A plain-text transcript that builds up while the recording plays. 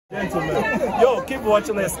Gentlemen, yo, keep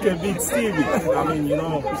watching SKBeats TV. I mean, you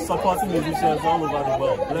know, supporting musicians all over the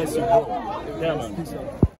world. Bless you, bro. Yeah, man.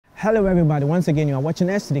 Hello everybody, once again you are watching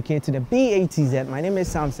S to the K to the B-A-T-Z. My name is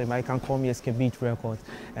Samson, but you can call me SKBeats Records.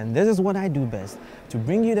 And this is what I do best, to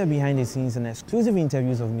bring you the behind the scenes and exclusive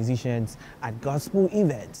interviews of musicians at gospel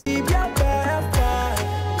events. They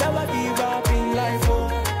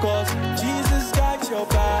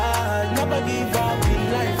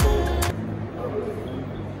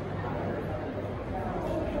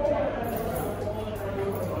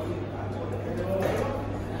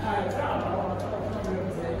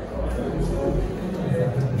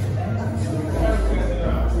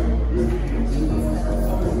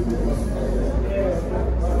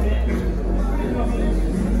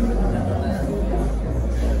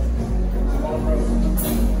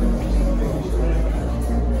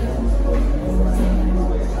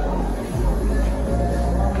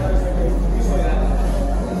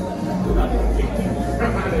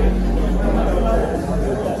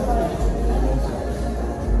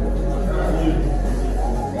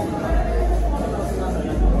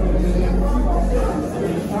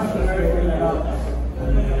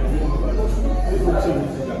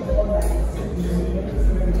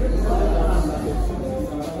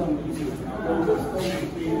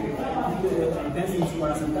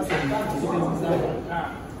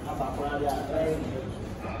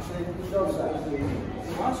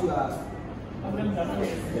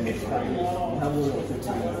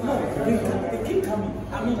keep coming.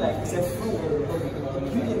 I mean, like, it's a flow.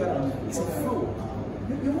 It's a flow.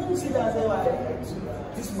 You won't see that say,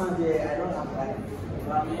 like, this man there, I don't have time.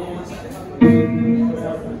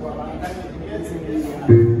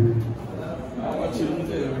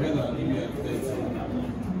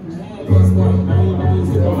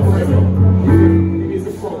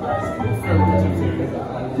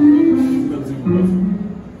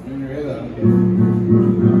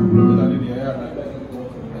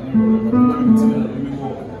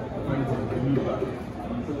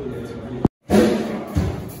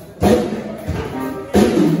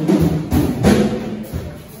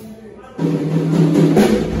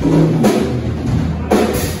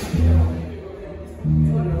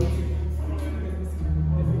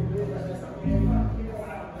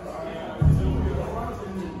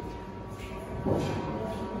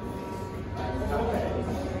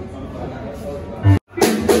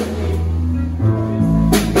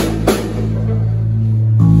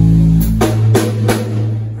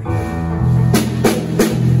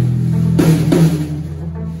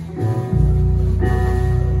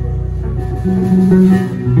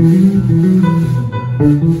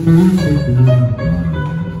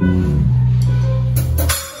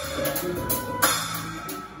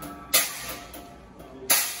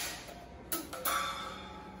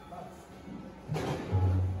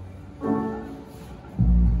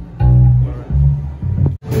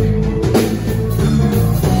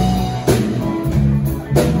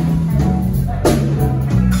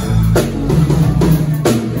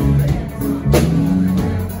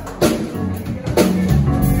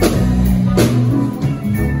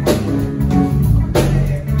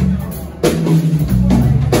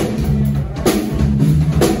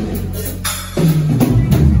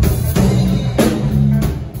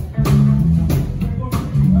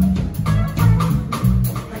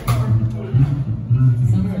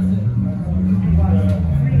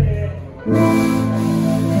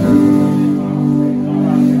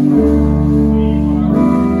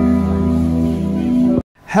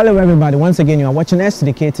 Hello everybody, once again you are watching S to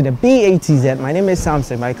the K to the B-A-T-Z. My name is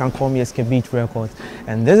Samson, but you can call me SKBeats Records.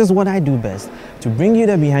 And this is what I do best, to bring you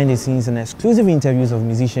the behind the scenes and exclusive interviews of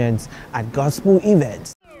musicians at gospel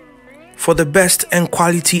events. For the best and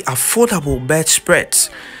quality affordable bedspreads,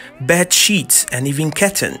 bed sheets and even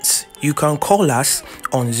curtains, you can call us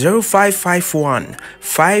on 0551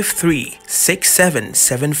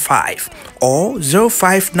 536775 or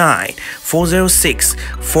 059 406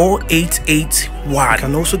 4881. You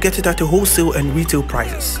can also get it at the wholesale and retail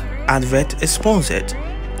prices. Advert is sponsored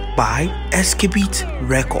by SKBeats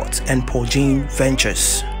Records and Paul Jean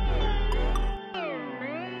Ventures.